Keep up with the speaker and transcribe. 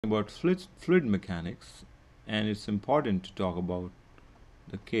About fluid mechanics, and it's important to talk about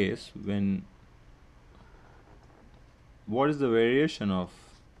the case when what is the variation of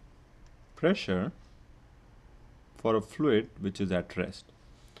pressure for a fluid which is at rest.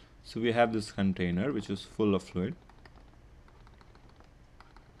 So we have this container which is full of fluid,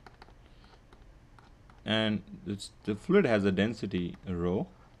 and the fluid has a density rho.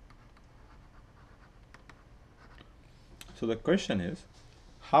 So the question is,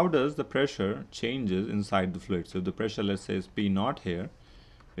 how does the pressure changes inside the fluid? So the pressure, let's say, is P naught here,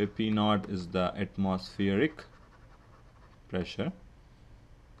 where P naught is the atmospheric pressure.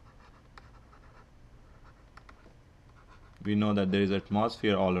 We know that there is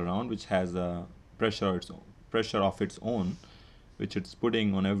atmosphere all around which has a pressure of its own, which it's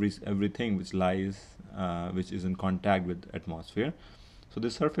putting on everything which which is in contact with atmosphere. So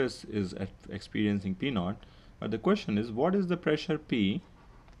this surface is experiencing P naught, but the question is, what is the pressure P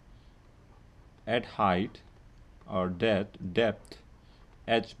at height or depth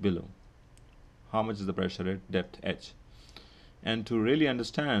h below? How much is the pressure at depth h? And to really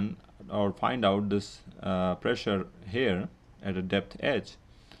understand or find out this pressure here at a depth h,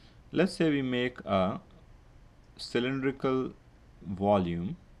 let's say we make a cylindrical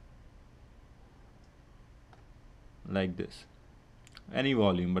volume like this, any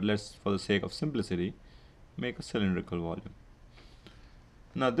volume, but let's, for the sake of simplicity, make a cylindrical volume.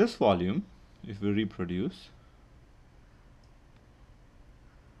 Now this volume, if we reproduce,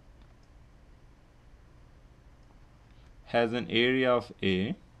 has an area of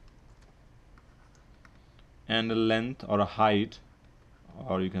A and a length or a height,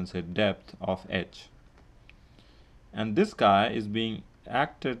 or you can say depth, of h. And this guy is being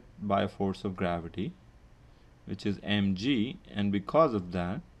acted by a force of gravity, which is mg, and because of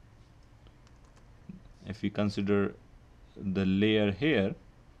that, if we consider the layer here,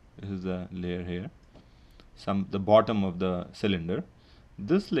 this is the layer here, the bottom of the cylinder,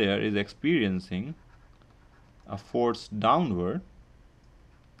 this layer is experiencing a force downward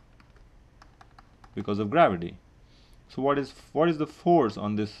because of gravity. So what is the force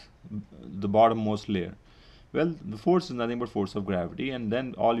on the bottommost layer? Well, the force is nothing but force of gravity, and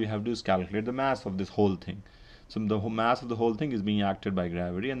then all you have to do is calculate the mass of this whole thing. So the mass of the whole thing is being acted by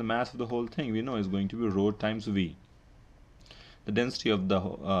gravity, and the mass of the whole thing we know is going to be rho times v, the density of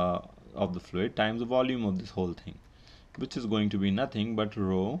the fluid times the volume of this whole thing, which is going to be nothing but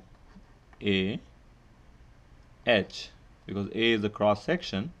rho a h, because A is the cross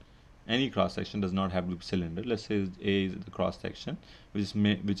section. Any cross section does not have to be cylinder. Let's say A is the cross section,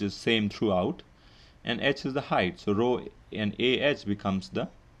 which is same throughout, and h is the height. So rho and AH becomes the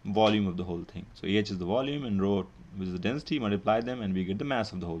volume of the whole thing. So AH is the volume and rho, which is the density, multiply them and we get the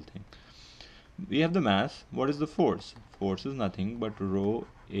mass of the whole thing. We have the mass. What is the force? Force is nothing but rho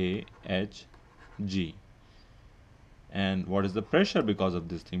AH G. And what is the pressure because of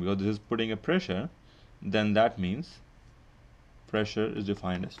this thing? Because this is putting a pressure, then that means pressure is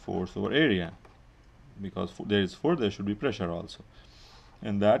defined as force over area, because there is force, there should be pressure also,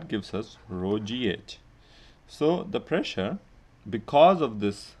 and that gives us rho gh. So the pressure because of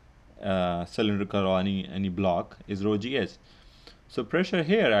this cylindrical or any block is rho gh. So pressure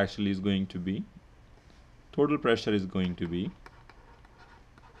here actually is going to be, total pressure is going to be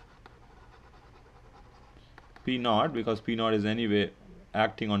P naught, because P naught is anyway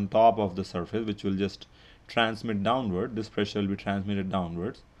acting on top of the surface, which will just transmit downward. This pressure will be transmitted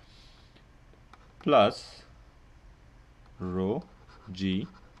downwards, plus rho g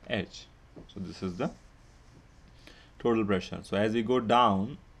h. So this is the total pressure. So as we go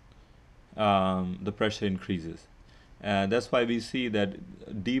down, the pressure increases. That's why we see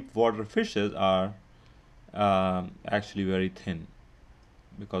that deep water fishes are actually very thin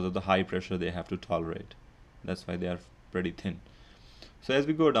because of the high pressure they have to tolerate. That's why they are pretty thin. So as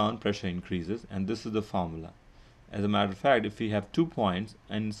we go down, pressure increases, and this is the formula. As a matter of fact, if we have 2 points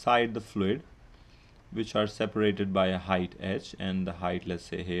inside the fluid which are separated by a height h, and the height, let's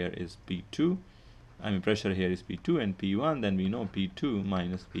say here, is P2, pressure here is P2 and P1, then we know P2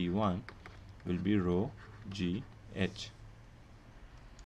 minus P1 will be rho g h.